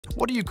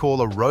What do you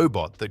call a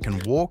robot that can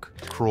walk,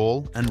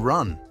 crawl, and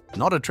run?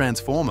 Not a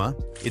transformer,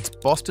 it's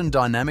Boston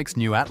Dynamics'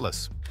 new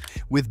Atlas.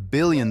 With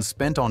billions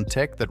spent on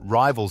tech that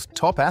rivals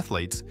top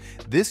athletes,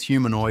 this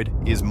humanoid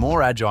is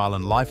more agile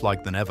and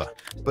lifelike than ever.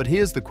 But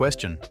here's the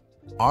question: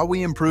 are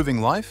we improving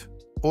life,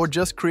 or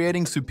just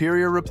creating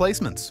superior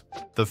replacements?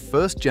 The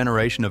first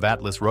generation of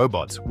Atlas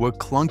robots were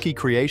clunky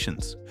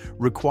creations,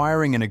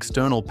 requiring an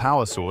external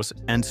power source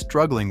and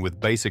struggling with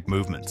basic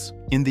movements.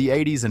 In the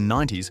 80s and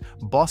 90s,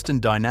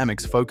 Boston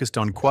Dynamics focused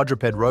on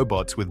quadruped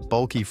robots with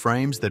bulky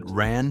frames that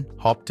ran,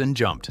 hopped, and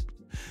jumped.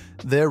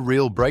 Their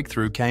real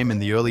breakthrough came in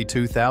the early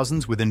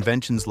 2000s with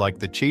inventions like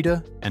the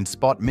Cheetah and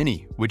Spot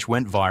Mini, which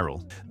went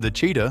viral. The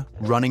Cheetah,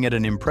 running at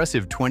an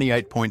impressive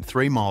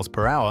 28.3 miles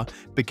per hour,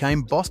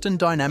 became Boston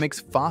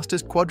Dynamics'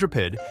 fastest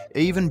quadruped,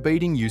 even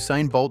beating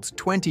Usain Bolt's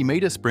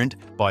 20-meter sprint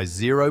by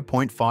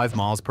 0.5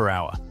 miles per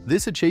hour.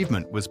 This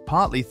achievement was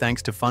partly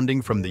thanks to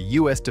funding from the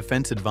US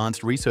Defense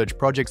Advanced Research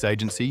Projects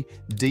Agency,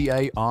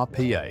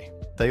 DARPA.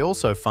 They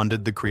also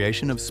funded the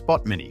creation of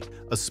Spot Mini,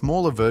 a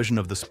smaller version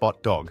of the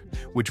Spot Dog,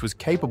 which was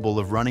capable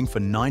of running for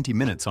 90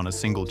 minutes on a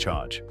single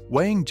charge.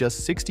 Weighing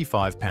just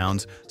 65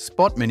 pounds,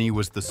 Spot Mini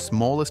was the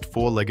smallest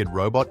four-legged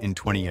robot in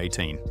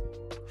 2018.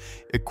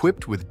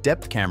 Equipped with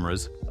depth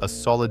cameras, a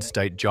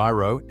solid-state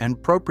gyro, and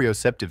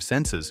proprioceptive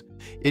sensors,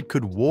 it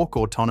could walk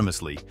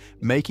autonomously,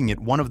 making it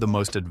one of the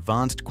most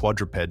advanced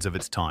quadrupeds of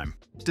its time.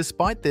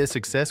 Despite their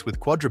success with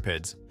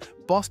quadrupeds,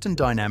 Boston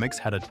Dynamics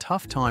had a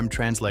tough time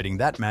translating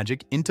that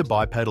magic into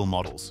bipedal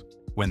models.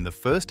 When the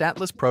first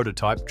Atlas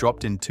prototype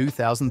dropped in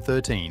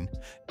 2013,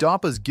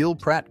 DARPA's Gil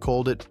Pratt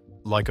called it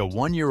like a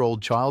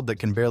one-year-old child that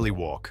can barely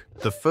walk.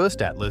 The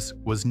first Atlas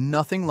was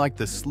nothing like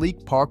the sleek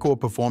parkour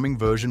performing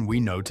version we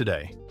know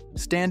today.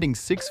 Standing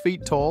 6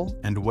 feet tall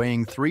and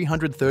weighing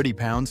 330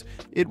 pounds,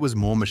 it was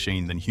more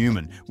machine than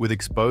human, with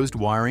exposed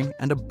wiring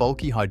and a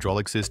bulky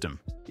hydraulic system.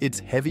 Its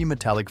heavy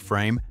metallic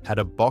frame had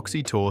a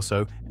boxy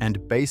torso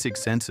and basic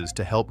sensors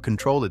to help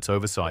control its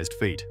oversized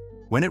feet.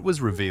 When it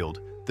was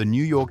revealed, the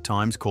New York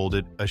Times called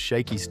it a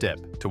shaky step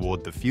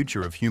toward the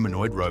future of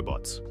humanoid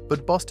robots.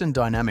 But Boston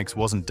Dynamics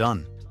wasn't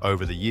done.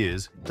 Over the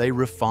years, they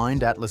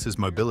refined Atlas's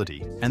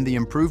mobility, and the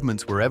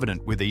improvements were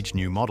evident with each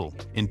new model.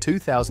 In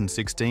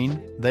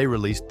 2016, they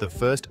released the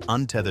first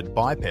untethered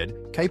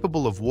biped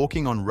capable of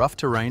walking on rough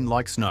terrain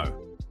like snow.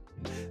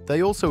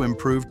 They also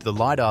improved the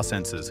LiDAR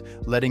sensors,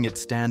 letting it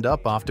stand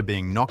up after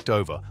being knocked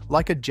over,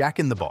 like a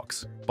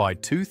jack-in-the-box. By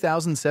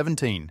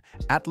 2017,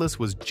 Atlas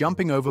was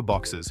jumping over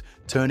boxes,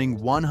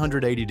 turning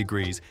 180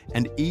 degrees,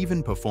 and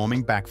even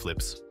performing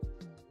backflips.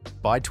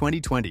 By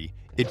 2020,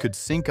 it could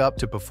sync up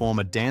to perform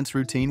a dance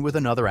routine with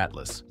another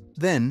Atlas.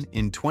 Then,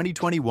 in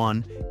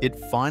 2021, it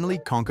finally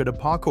conquered a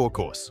parkour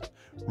course,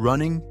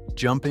 running,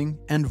 jumping,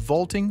 and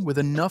vaulting with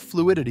enough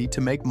fluidity to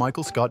make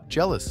Michael Scott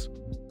jealous.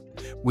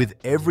 With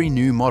every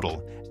new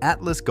model,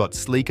 Atlas got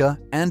sleeker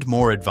and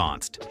more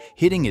advanced,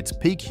 hitting its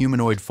peak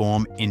humanoid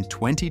form in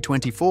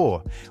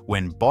 2024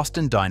 when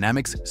Boston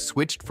Dynamics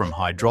switched from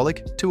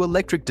hydraulic to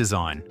electric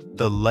design.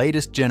 The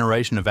latest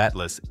generation of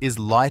Atlas is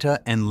lighter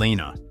and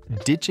leaner,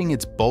 ditching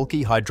its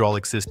bulky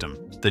hydraulic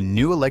system. The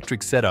new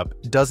electric setup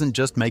doesn't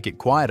just make it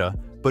quieter,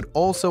 but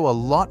also a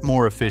lot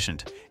more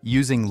efficient,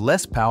 using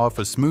less power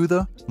for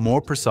smoother,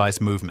 more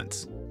precise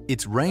movements.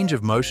 Its range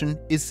of motion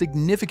is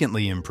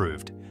significantly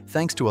improved,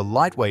 thanks to a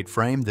lightweight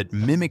frame that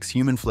mimics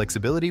human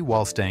flexibility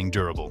while staying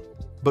durable.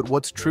 But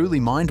what's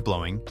truly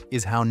mind-blowing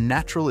is how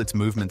natural its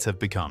movements have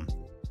become.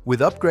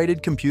 With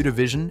upgraded computer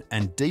vision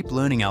and deep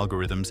learning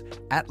algorithms,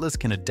 Atlas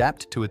can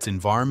adapt to its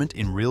environment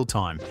in real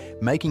time,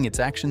 making its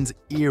actions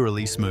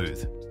eerily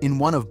smooth. In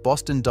one of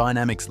Boston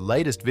Dynamics'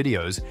 latest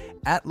videos,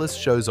 Atlas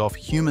shows off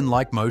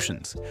human-like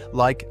motions,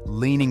 like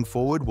leaning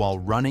forward while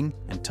running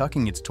and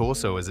tucking its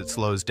torso as it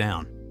slows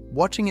down.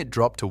 Watching it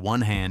drop to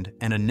one hand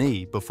and a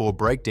knee before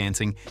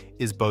breakdancing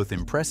is both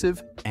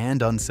impressive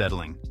and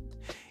unsettling.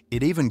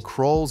 It even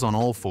crawls on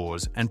all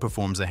fours and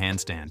performs a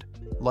handstand,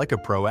 like a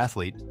pro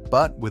athlete,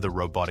 but with a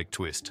robotic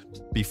twist.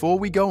 Before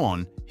we go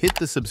on, hit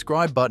the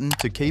subscribe button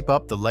to keep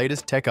up the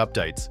latest tech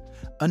updates.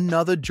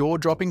 Another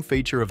jaw-dropping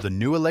feature of the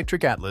new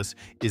electric Atlas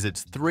is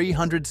its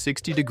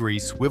 360-degree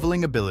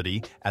swiveling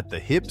ability at the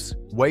hips,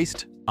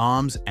 waist,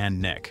 arms,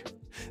 and neck.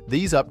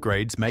 These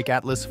upgrades make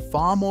Atlas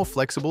far more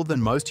flexible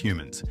than most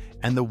humans,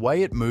 and the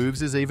way it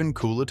moves is even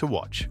cooler to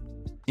watch.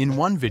 In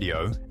one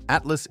video,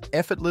 Atlas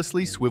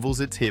effortlessly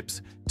swivels its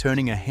hips,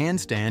 turning a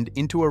handstand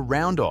into a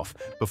round-off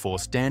before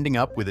standing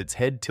up with its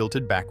head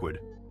tilted backward.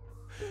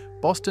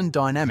 Boston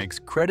Dynamics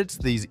credits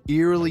these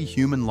eerily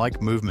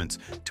human-like movements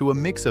to a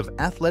mix of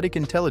athletic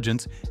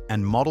intelligence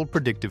and model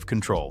predictive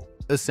control.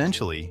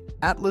 Essentially,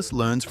 Atlas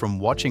learns from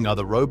watching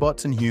other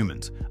robots and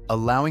humans,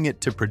 allowing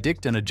it to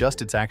predict and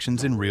adjust its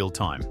actions in real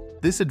time.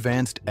 This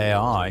advanced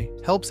AI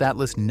helps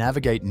Atlas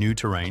navigate new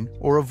terrain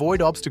or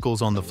avoid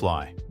obstacles on the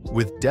fly,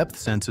 with depth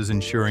sensors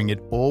ensuring it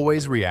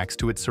always reacts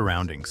to its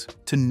surroundings.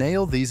 To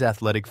nail these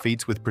athletic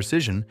feats with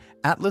precision,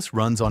 Atlas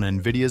runs on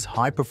Nvidia's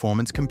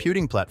high-performance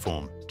computing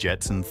platform,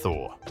 Jetson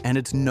Thor. And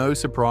it's no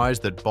surprise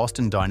that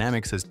Boston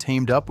Dynamics has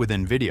teamed up with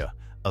Nvidia,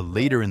 a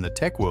leader in the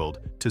tech world,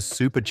 to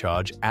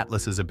supercharge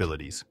Atlas's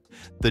abilities.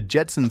 The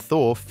Jetson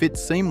Thor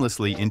fits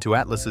seamlessly into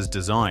Atlas's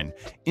design,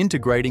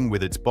 integrating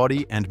with its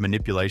body and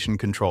manipulation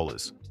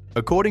controllers.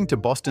 According to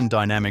Boston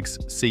Dynamics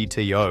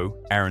CTO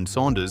Aaron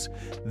Saunders,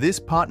 this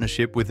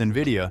partnership with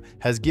Nvidia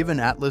has given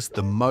Atlas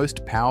the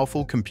most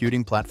powerful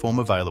computing platform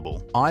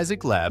available.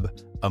 Isaac Lab,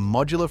 a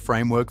modular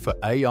framework for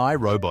AI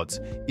robots,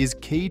 is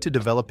key to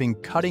developing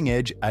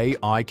cutting-edge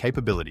AI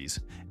capabilities,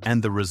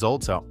 and the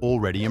results are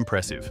already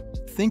impressive.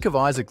 Think of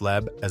Isaac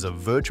Lab as a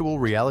virtual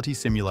reality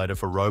simulator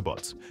for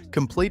robots,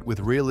 complete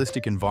with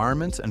realistic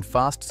environments and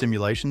fast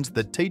simulations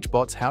that teach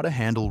bots how to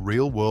handle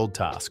real-world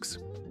tasks.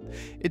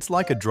 It's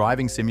like a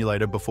driving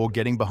simulator before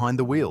getting behind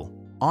the wheel.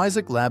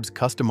 Isaac Lab's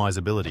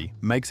customizability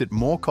makes it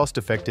more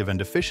cost-effective and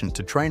efficient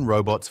to train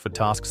robots for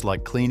tasks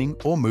like cleaning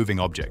or moving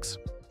objects.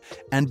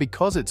 And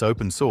because it's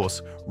open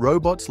source,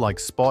 robots like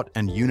Spot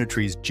and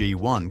Unitree's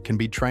G1 can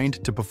be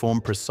trained to perform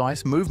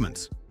precise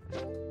movements.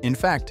 In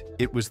fact,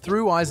 it was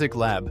through Isaac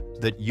Lab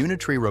that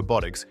Unitree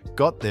Robotics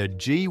got their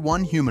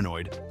G1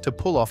 Humanoid to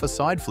pull off a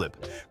side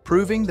flip,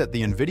 proving that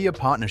the Nvidia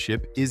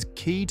partnership is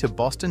key to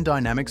Boston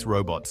Dynamics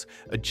robots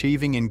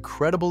achieving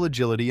incredible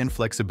agility and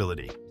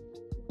flexibility.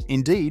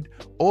 Indeed,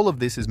 all of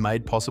this is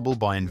made possible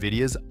by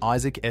Nvidia's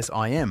Isaac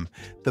SIM,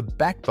 the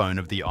backbone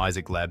of the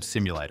Isaac Lab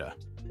simulator.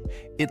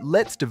 It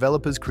lets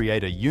developers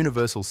create a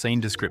universal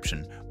scene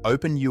description,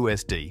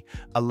 OpenUSD,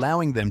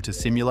 allowing them to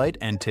simulate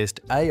and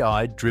test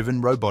AI-driven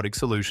robotic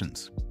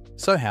solutions.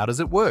 So how does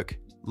it work?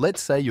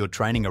 Let's say you're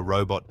training a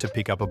robot to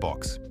pick up a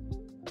box.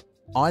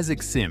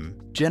 Isaac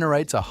Sim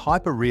generates a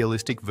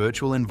hyper-realistic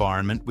virtual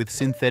environment with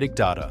synthetic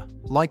data,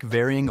 like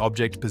varying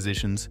object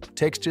positions,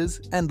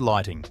 textures, and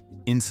lighting.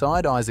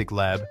 Inside Isaac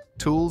Lab,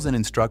 tools and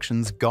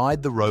instructions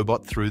guide the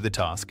robot through the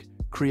task,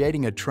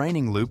 creating a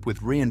training loop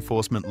with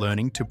reinforcement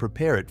learning to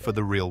prepare it for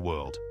the real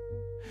world.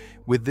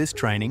 With this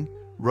training,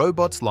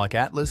 robots like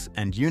Atlas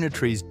and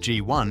Unitree's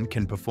G1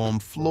 can perform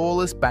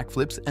flawless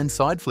backflips and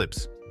side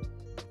flips.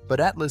 But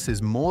Atlas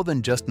is more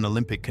than just an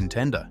Olympic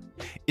contender.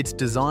 It's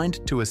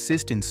designed to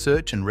assist in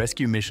search and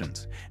rescue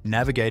missions,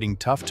 navigating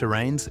tough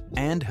terrains,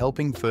 and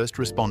helping first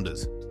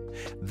responders.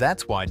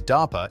 That's why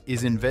DARPA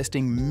is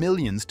investing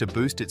millions to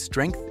boost its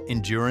strength,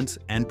 endurance,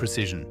 and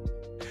precision.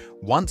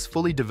 Once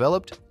fully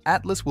developed,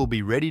 Atlas will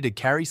be ready to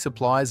carry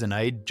supplies and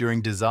aid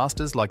during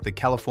disasters like the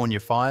California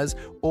fires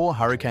or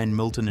Hurricane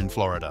Milton in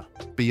Florida.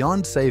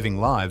 Beyond saving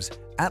lives,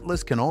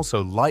 Atlas can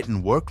also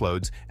lighten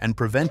workloads and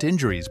prevent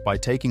injuries by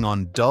taking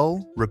on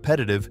dull,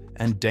 repetitive,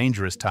 and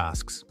dangerous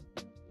tasks.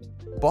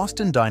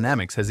 Boston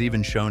Dynamics has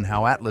even shown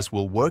how Atlas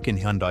will work in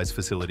Hyundai's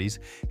facilities,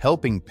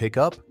 helping pick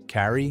up,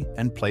 carry,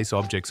 and place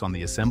objects on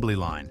the assembly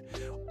line,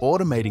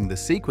 automating the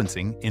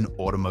sequencing in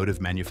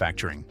automotive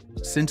manufacturing.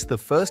 Since the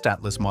first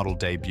Atlas model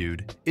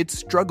debuted, it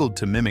struggled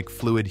to mimic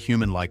fluid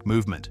human-like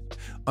movement,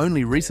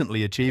 only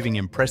recently achieving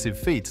impressive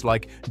feats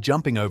like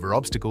jumping over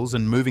obstacles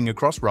and moving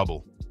across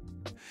rubble.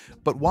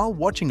 But while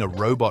watching a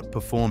robot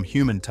perform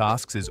human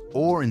tasks is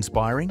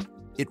awe-inspiring,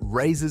 it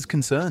raises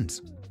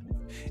concerns.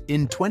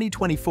 In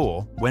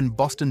 2024, when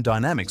Boston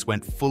Dynamics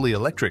went fully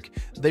electric,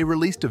 they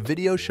released a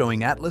video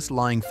showing Atlas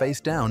lying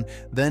face down,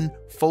 then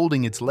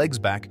folding its legs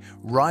back,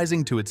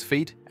 rising to its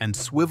feet, and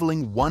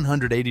swiveling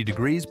 180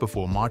 degrees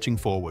before marching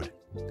forward.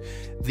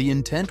 The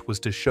intent was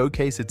to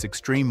showcase its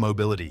extreme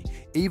mobility,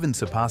 even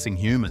surpassing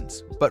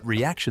humans, but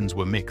reactions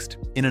were mixed.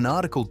 In an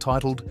article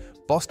titled,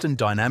 "Boston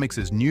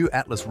Dynamics' new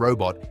Atlas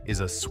robot is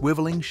a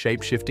swiveling,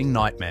 shape-shifting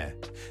nightmare,"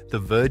 The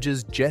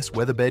Verge's Jess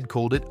Weatherbed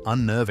called it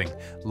unnerving,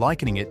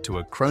 likening it to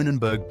a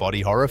Cronenberg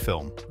body horror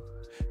film.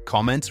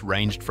 Comments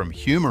ranged from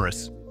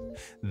humorous,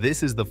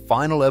 "This is the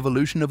final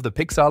evolution of the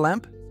Pixar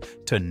lamp,"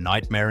 to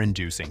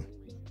nightmare-inducing.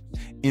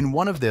 In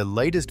one of their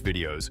latest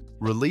videos,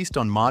 released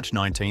on March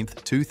 19,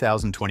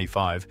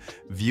 2025,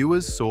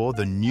 viewers saw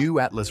the new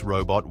Atlas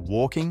robot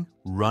walking,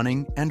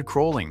 running, and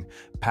crawling,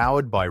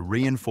 powered by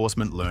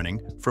reinforcement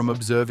learning from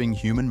observing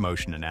human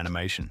motion and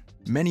animation.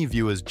 Many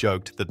viewers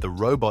joked that the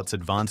robot's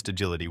advanced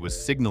agility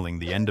was signaling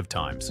the end of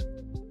times.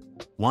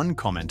 One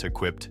commenter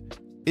quipped,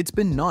 "It's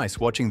been nice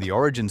watching the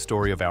origin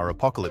story of our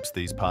apocalypse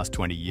these past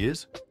 20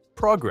 years.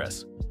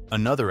 Progress."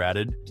 Another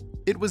added,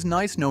 "It was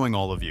nice knowing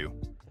all of you.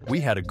 We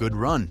had a good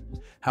run."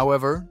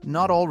 However,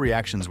 not all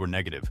reactions were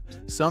negative.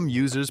 Some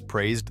users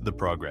praised the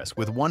progress,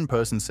 with one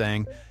person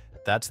saying,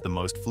 "That's the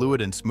most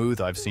fluid and smooth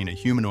I've seen a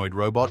humanoid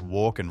robot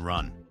walk and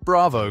run.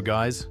 Bravo,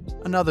 guys."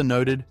 Another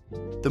noted,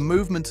 "The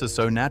movements are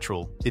so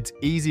natural, it's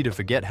easy to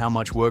forget how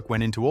much work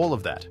went into all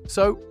of that."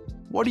 So,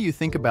 what do you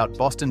think about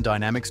Boston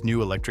Dynamics'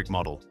 new electric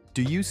model?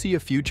 Do you see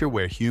a future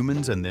where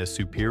humans and their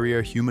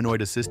superior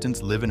humanoid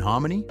assistants live in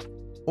harmony?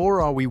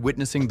 Or are we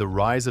witnessing the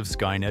rise of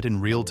Skynet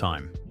in real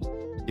time?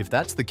 If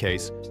that's the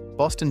case,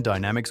 Boston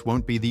Dynamics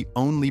won't be the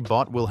only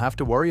bot we'll have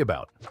to worry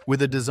about.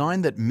 With a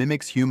design that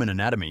mimics human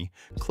anatomy,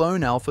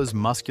 Clone Alpha's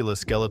muscular,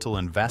 skeletal,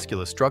 and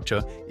vascular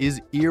structure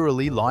is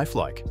eerily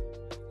lifelike.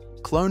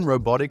 Clone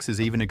Robotics is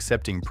even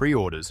accepting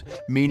pre-orders,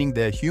 meaning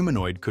their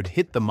humanoid could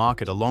hit the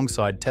market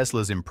alongside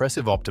Tesla's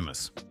impressive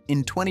Optimus.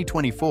 In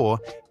 2024,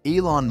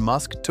 Elon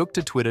Musk took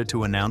to Twitter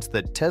to announce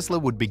that Tesla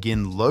would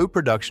begin low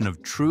production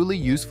of truly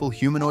useful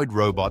humanoid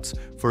robots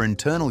for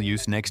internal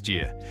use next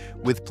year,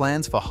 with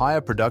plans for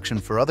higher production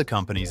for other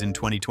companies in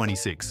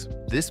 2026.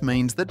 This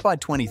means that by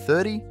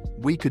 2030,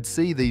 we could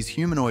see these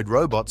humanoid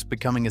robots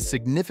becoming a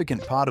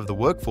significant part of the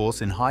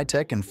workforce in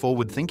high-tech and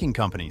forward-thinking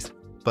companies.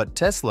 But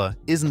Tesla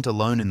isn't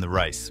alone in the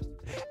race.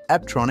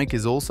 Apptronik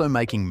is also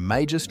making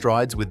major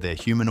strides with their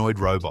humanoid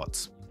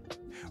robots.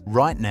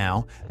 Right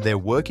now, they're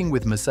working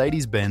with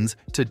Mercedes-Benz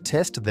to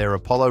test their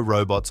Apollo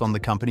robots on the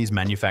company's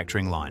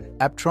manufacturing line.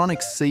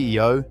 Apptronik's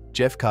CEO,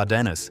 Jeff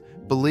Cardenas,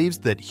 believes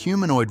that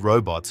humanoid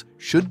robots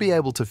should be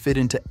able to fit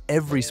into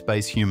every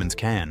space humans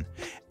can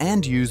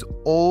and use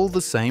all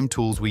the same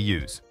tools we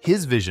use.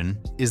 His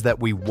vision is that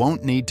we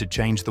won't need to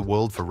change the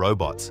world for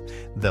robots.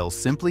 They'll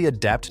simply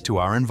adapt to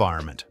our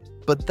environment.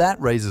 But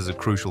that raises a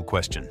crucial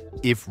question.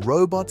 If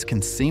robots can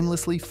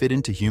seamlessly fit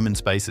into human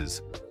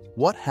spaces,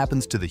 what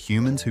happens to the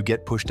humans who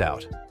get pushed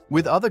out?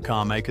 With other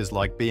car makers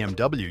like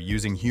BMW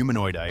using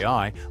humanoid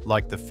AI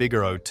like the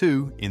Figaro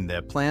 2 in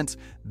their plants,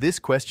 this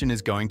question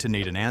is going to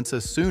need an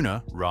answer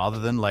sooner rather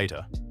than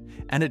later.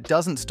 And it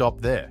doesn't stop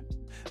there.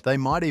 They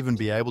might even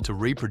be able to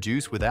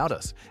reproduce without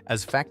us,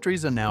 as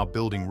factories are now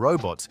building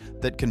robots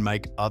that can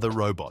make other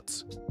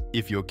robots.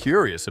 If you're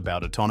curious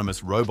about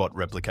autonomous robot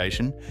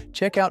replication,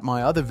 check out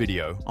my other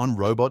video on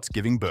robots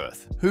giving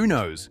birth. Who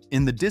knows,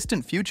 in the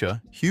distant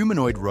future,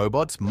 humanoid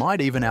robots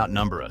might even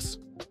outnumber us.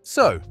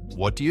 So,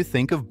 what do you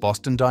think of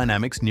Boston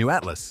Dynamics' new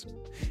Atlas?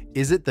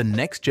 Is it the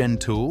next-gen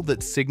tool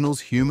that signals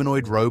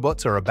humanoid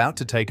robots are about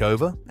to take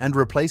over and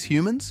replace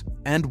humans?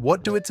 And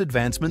what do its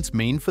advancements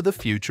mean for the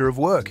future of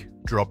work?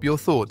 Drop your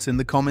thoughts in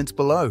the comments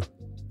below.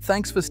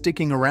 Thanks for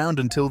sticking around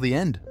until the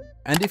end.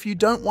 And if you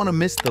don't want to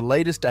miss the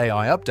latest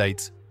AI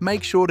updates,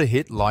 make sure to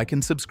hit like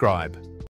and subscribe.